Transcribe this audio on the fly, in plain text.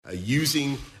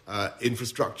using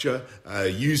infrastructure,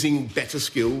 using better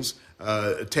skills,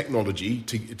 technology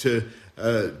to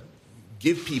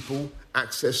give people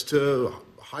access to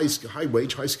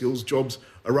high-wage, high-skills jobs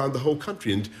around the whole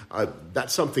country. And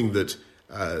that's something that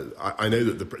I know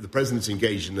that the President's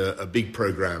engaged in a big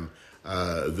program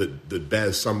that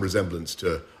bears some resemblance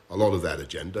to a lot of that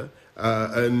agenda.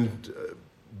 And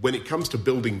when it comes to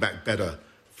building back better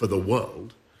for the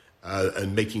world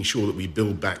and making sure that we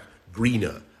build back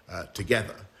greener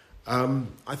together,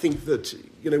 I think that,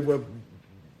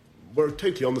 we're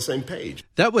totally on the same page.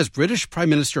 That was British Prime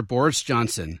Minister Boris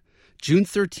Johnson, June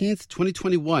 13th,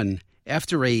 2021,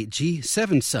 after a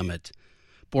G7 summit.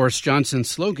 Boris Johnson's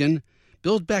slogan,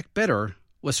 Build Back Better,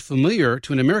 was familiar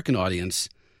to an American audience,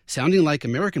 sounding like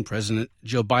American President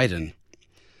Joe Biden.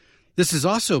 This is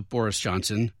also Boris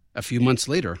Johnson a few months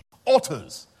later.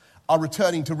 Otters are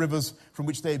returning to rivers from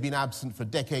which they have been absent for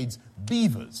decades.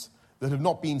 Beavers that have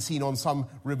not been seen on some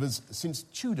rivers since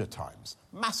Tudor times,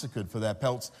 massacred for their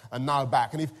pelts and now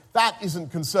back. And if that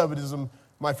isn't conservatism,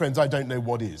 my friends, I don't know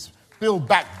what is. Build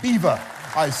back beaver,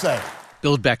 I say.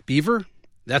 Build back beaver?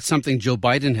 That's something Joe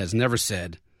Biden has never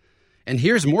said. And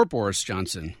here's more Boris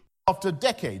Johnson. After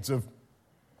decades of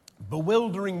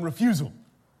bewildering refusal,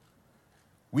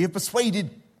 we have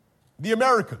persuaded the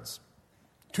Americans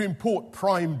to import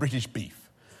prime British beef,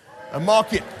 a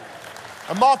market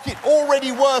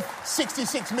already worth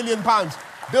 £66 million.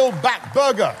 Build back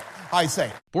burger, I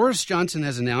say. Boris Johnson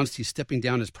has announced he's stepping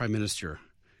down as Prime Minister.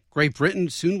 Great Britain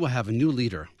soon will have a new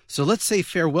leader. So let's say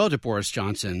farewell to Boris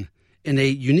Johnson in a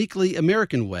uniquely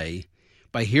American way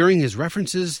by hearing his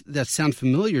references that sound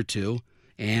familiar to,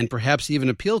 and perhaps even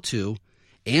appeal to,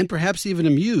 and perhaps even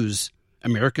amuse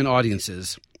American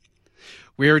audiences.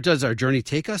 Where does our journey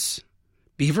take us?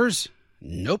 Beavers?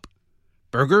 Nope.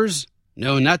 Burgers?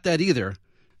 No, not that either.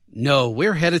 No,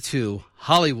 we're headed to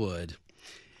Hollywood.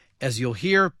 As you'll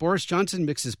hear, Boris Johnson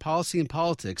mixes policy and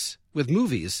politics with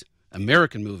movies,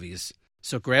 American movies.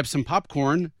 So grab some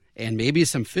popcorn and maybe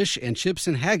some fish and chips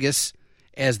and haggis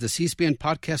as the C-SPAN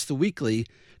podcast The Weekly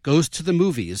goes to the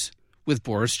movies with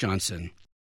Boris Johnson.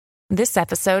 This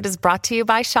episode is brought to you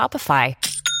by Shopify.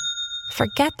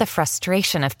 Forget the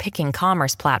frustration of picking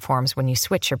commerce platforms when you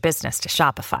switch your business to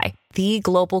Shopify, the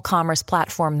global commerce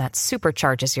platform that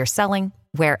supercharges your selling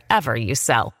wherever you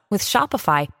sell. With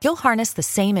Shopify, you'll harness the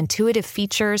same intuitive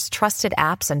features, trusted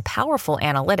apps, and powerful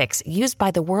analytics used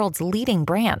by the world's leading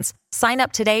brands. Sign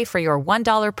up today for your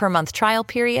 $1 per month trial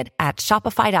period at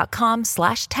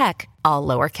shopify.com/tech, all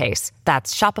lowercase.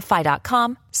 That's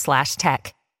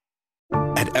shopify.com/tech.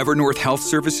 At Evernorth Health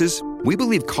Services, we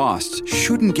believe costs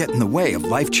shouldn't get in the way of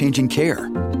life-changing care,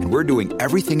 and we're doing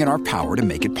everything in our power to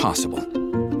make it possible.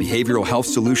 Behavioral health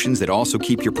solutions that also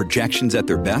keep your projections at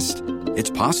their best? It's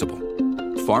possible.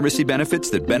 Pharmacy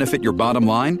benefits that benefit your bottom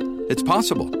line? It's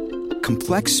possible.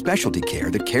 Complex specialty care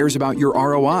that cares about your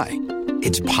ROI?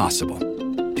 It's possible.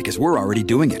 Because we're already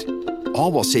doing it.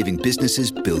 All while saving businesses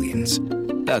billions.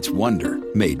 That's Wonder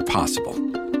made possible.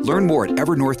 Learn more at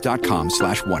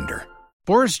evernorth.com/wonder.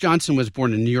 Boris Johnson was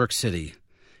born in New York City.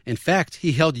 In fact,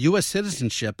 he held U.S.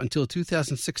 citizenship until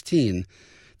 2016,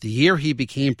 the year he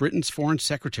became Britain's foreign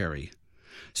secretary.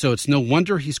 So it's no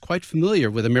wonder he's quite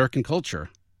familiar with American culture.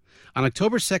 On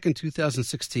October 2nd,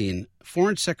 2016,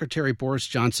 Foreign Secretary Boris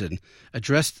Johnson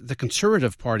addressed the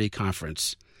Conservative Party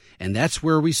conference. And that's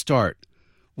where we start,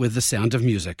 with The Sound of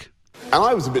Music. And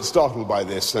I was a bit startled by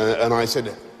this, and I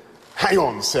said, hang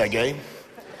on, Sergei.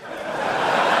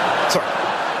 Sorry.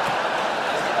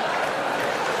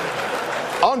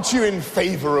 Aren't you in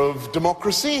favour of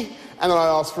democracy? And then I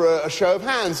asked for a show of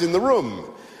hands in the room.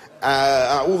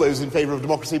 All those in favour of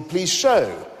democracy, please show.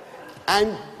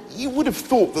 And you would have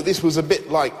thought that this was a bit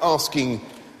like asking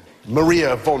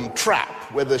Maria von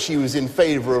Trapp whether she was in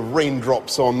favour of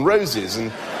raindrops on roses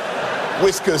and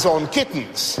whiskers on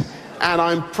kittens. And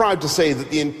I'm proud to say that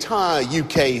the entire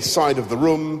UK side of the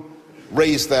room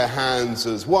raised their hands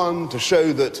as one to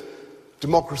show that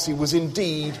democracy was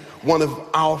indeed one of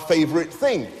our favourite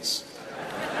things.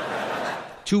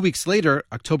 2 weeks later,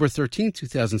 October 13,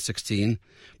 2016,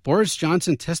 Boris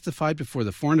Johnson testified before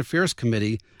the Foreign Affairs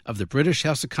Committee of the British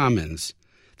House of Commons.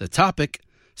 The topic,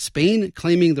 Spain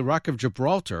claiming the Rock of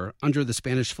Gibraltar under the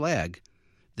Spanish flag.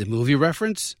 The movie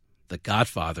reference, The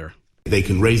Godfather. They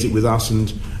can raise it with us,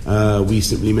 and we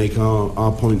simply make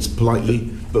our points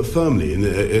politely but firmly.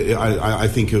 And I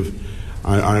think of,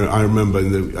 I remember,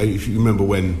 if you remember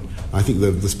when I think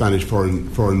the Spanish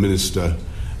foreign minister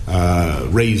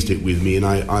raised it with me, and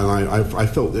I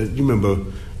felt that, you remember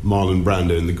Marlon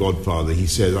Brando in The Godfather? He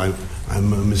said, "I'm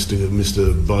Mr.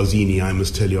 Barzini. I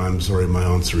must tell you, I'm sorry. My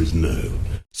answer is no."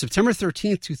 September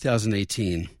 13,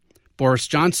 2018. Boris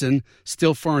Johnson,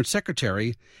 still Foreign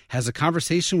Secretary, has a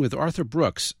conversation with Arthur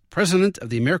Brooks, president of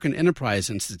the American Enterprise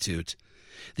Institute.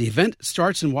 The event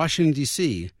starts in Washington,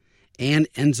 D.C., and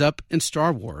ends up in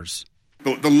Star Wars.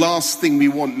 But the last thing we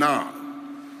want now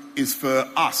is for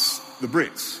us, the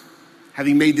Brits,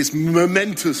 having made this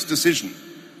momentous decision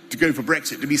to go for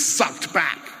Brexit, to be sucked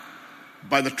back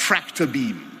by the tractor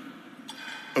beam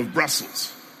of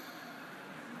Brussels.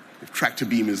 If tractor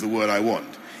beam is the word I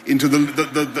want. Into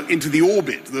the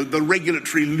orbit, the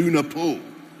regulatory lunar pull.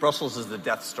 Brussels is the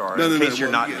Death Star, in case you're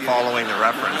not following the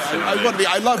reference.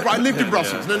 I lived in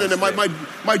Brussels.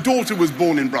 My daughter was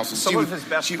born in Brussels. Some of his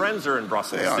best friends are in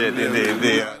Brussels.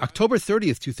 October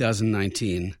 30th,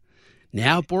 2019.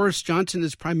 Now Boris Johnson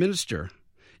is Prime Minister.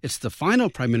 It's the final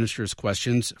Prime Minister's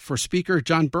questions for Speaker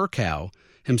John Bercow,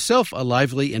 himself a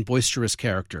lively and boisterous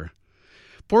character.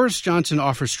 Boris Johnson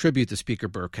offers tribute to Speaker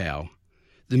Bercow.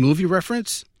 The movie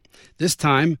reference? This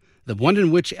time, the one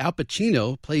in which Al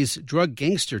Pacino plays drug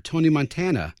gangster Tony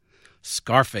Montana,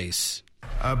 Scarface.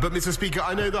 But, Mr. Speaker,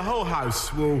 I know the whole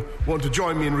House will want to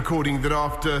join me in recording that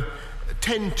after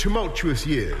 10 tumultuous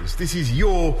years, this is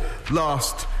your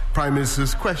last Prime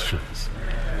Minister's questions.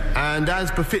 And as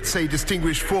befits a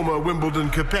distinguished former Wimbledon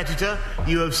competitor,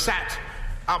 you have sat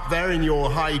up there in your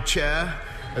high chair,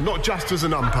 and not just as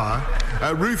an umpire,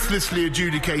 ruthlessly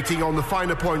adjudicating on the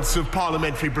finer points of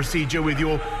parliamentary procedure with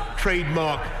your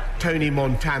trademark Tony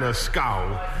Montana scowl,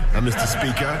 Mr.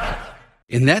 Speaker.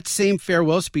 In that same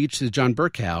farewell speech to John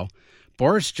Bercow,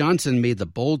 Boris Johnson made the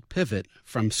bold pivot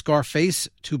from Scarface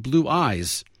to Blue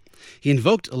Eyes. He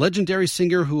invoked a legendary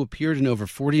singer who appeared in over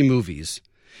 40 movies.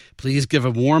 Please give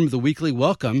a warm The Weekly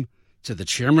welcome to the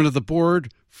chairman of the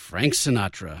board, Frank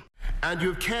Sinatra. And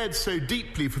you have cared so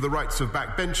deeply for the rights of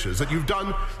backbenchers that you've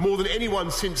done more than anyone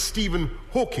since Stephen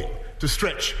Hawking to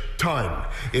stretch time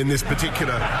in this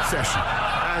particular session.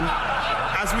 And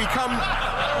as we come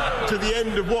to the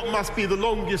end of what must be the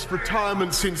longest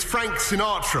retirement since Frank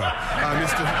Sinatra,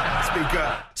 Mr.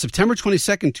 Speaker. September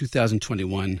 22nd,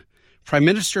 2021. Prime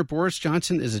Minister Boris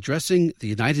Johnson is addressing the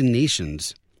United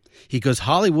Nations. He goes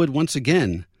Hollywood once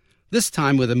again, this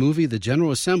time with a movie the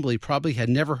General Assembly probably had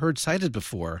never heard cited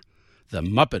before, The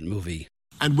Muppet Movie.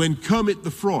 And when Kermit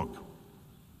the Frog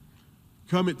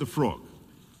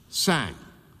sang,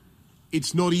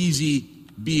 "It's not easy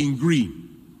being green."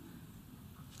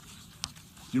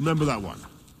 You remember that one?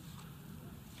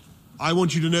 I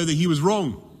want you to know that he was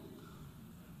wrong.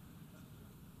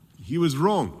 He was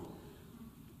wrong.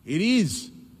 It is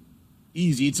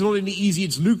easy. It's not only easy,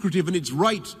 it's lucrative and it's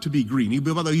right to be green.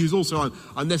 Although he was also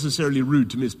unnecessarily rude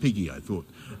to Miss Piggy, I thought,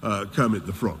 Kermit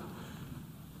the Frog.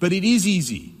 But it is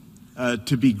easy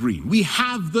to be green. We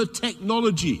have the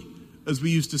technology, as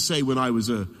we used to say when I was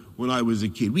a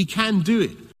kid. We can do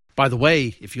it. By the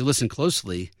way, if you listen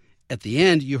closely, at the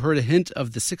end you heard a hint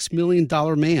of the $6 million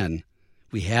man.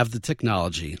 We have the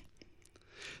technology.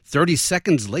 30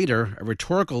 seconds later, a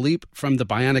rhetorical leap from the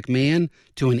Bionic Man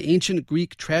to an ancient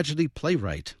Greek tragedy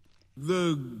playwright.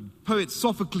 The poet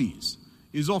Sophocles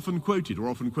is often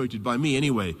quoted by me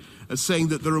anyway, as saying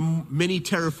that there are many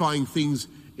terrifying things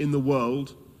in the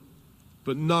world,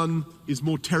 but none is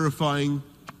more terrifying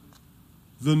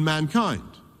than mankind.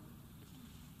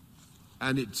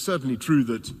 And it's certainly true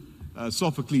that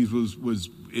Sophocles was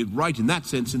right in that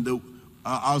sense, in that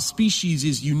our species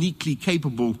is uniquely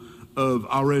capable of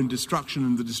our own destruction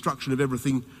and the destruction of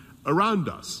everything around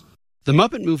us. The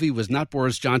Muppet Movie was not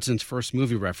Boris Johnson's first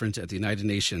movie reference at the United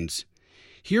Nations.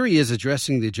 Here he is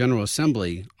addressing the General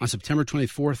Assembly on September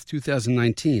 24th,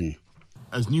 2019.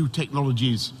 As new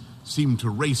technologies seem to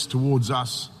race towards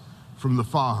us from the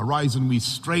far horizon, we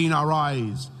strain our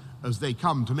eyes as they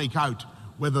come to make out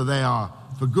whether they are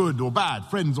for good or bad,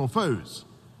 friends or foes.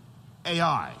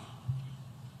 AI.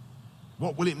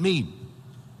 What will it mean?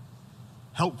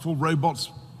 Helpful robots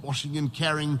washing and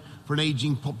caring for an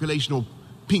aging population, or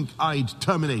pink-eyed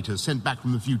Terminators sent back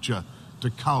from the future to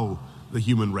cull the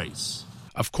human race?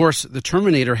 Of course, the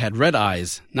Terminator had red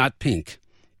eyes, not pink.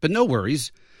 But no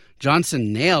worries.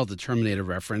 Johnson nailed the Terminator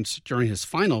reference during his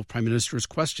final Prime Minister's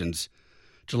questions,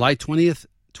 July 20th,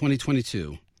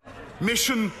 2022.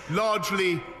 Mission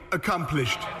largely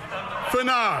accomplished. For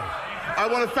now. I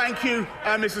want to thank you,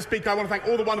 Mr. Speaker. I want to thank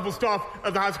all the wonderful staff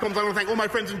of the House of Commons. I want to thank all my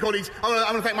friends and colleagues.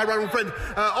 I want to thank my right friend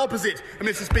opposite,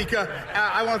 Mr. Speaker.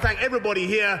 I want to thank everybody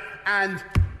here, and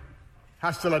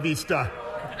hasta la vista,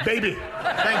 baby.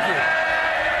 Thank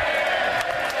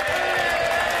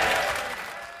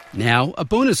you. Now, a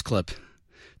bonus clip.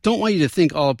 Don't want you to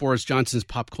think all of Boris Johnson's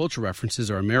pop culture references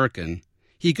are American.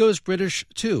 He goes British,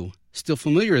 too. Still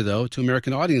familiar, though, to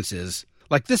American audiences,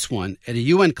 like this one at a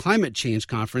UN climate change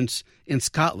conference in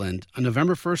Scotland on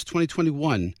November 1st,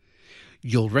 2021.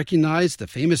 You'll recognize the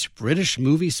famous British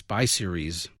movie spy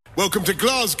series. Welcome to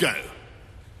Glasgow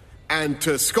and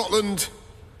to Scotland,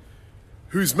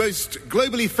 whose most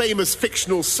globally famous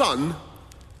fictional son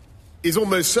is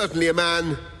almost certainly a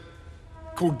man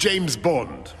called James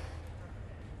Bond,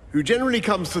 who generally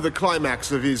comes to the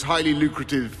climax of his highly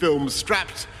lucrative films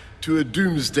strapped to a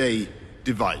doomsday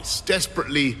device,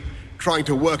 desperately trying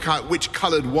to work out which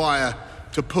coloured wire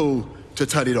to pull to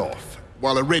turn it off,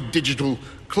 while a red digital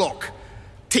clock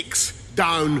ticks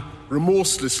down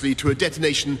remorselessly to a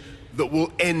detonation that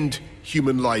will end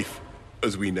human life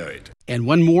as we know it. And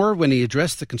one more when he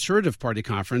addressed the Conservative Party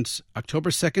conference,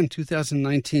 October 2nd,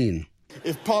 2019.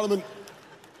 If Parliament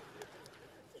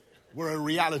were a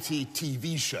reality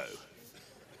TV show,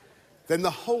 then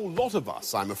the whole lot of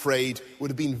us, I'm afraid,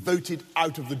 would have been voted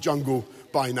out of the jungle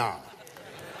by now.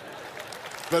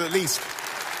 But at least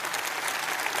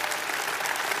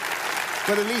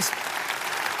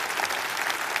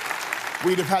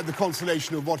we'd have had the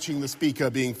consolation of watching the Speaker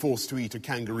being forced to eat a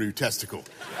kangaroo testicle.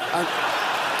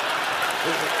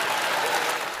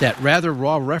 That rather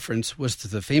raw reference was to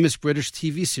the famous British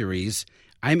TV series,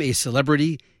 I'm a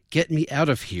Celebrity, Get Me Out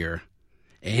of Here.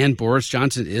 And Boris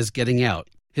Johnson is getting out.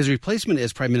 His replacement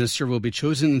as Prime Minister will be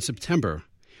chosen in September.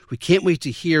 We can't wait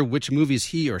to hear which movies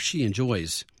he or she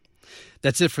enjoys.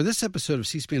 That's it for this episode of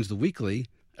C-SPAN's The Weekly.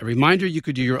 A reminder, you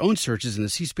could do your own searches in the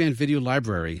C-SPAN video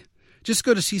library. Just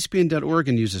go to cspan.org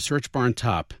and use the search bar on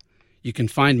top. You can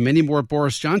find many more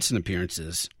Boris Johnson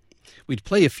appearances. We'd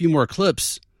play a few more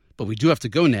clips, but we do have to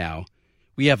go now.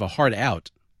 We have a hard out.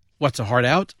 What's a hard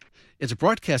out? It's a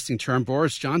broadcasting term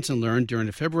Boris Johnson learned during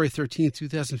a February 13,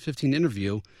 2015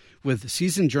 interview with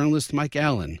seasoned journalist Mike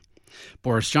Allen.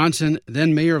 Boris Johnson,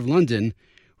 then Mayor of London,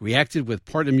 reacted with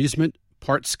part amusement,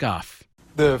 part scoff.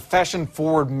 The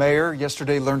fashion-forward mayor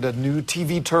yesterday learned a new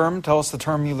TV term. Tell us the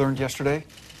term you learned yesterday.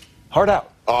 Hard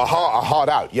out. A hard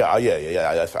out. Yeah.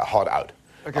 That's a hard out.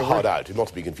 Okay, a hard out, not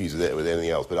to be confused with anything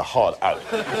else, but a hard out.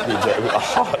 A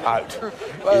hard out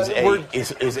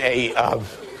is a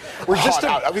we're just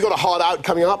out. Have we got a hard out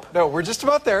coming up? No, we're just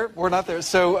about there. We're not there.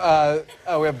 So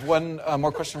we have one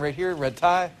more question right here. Red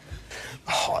tie.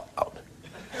 Hard out.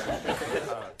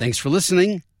 Thanks for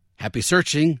listening. Happy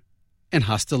searching, and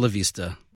hasta la vista.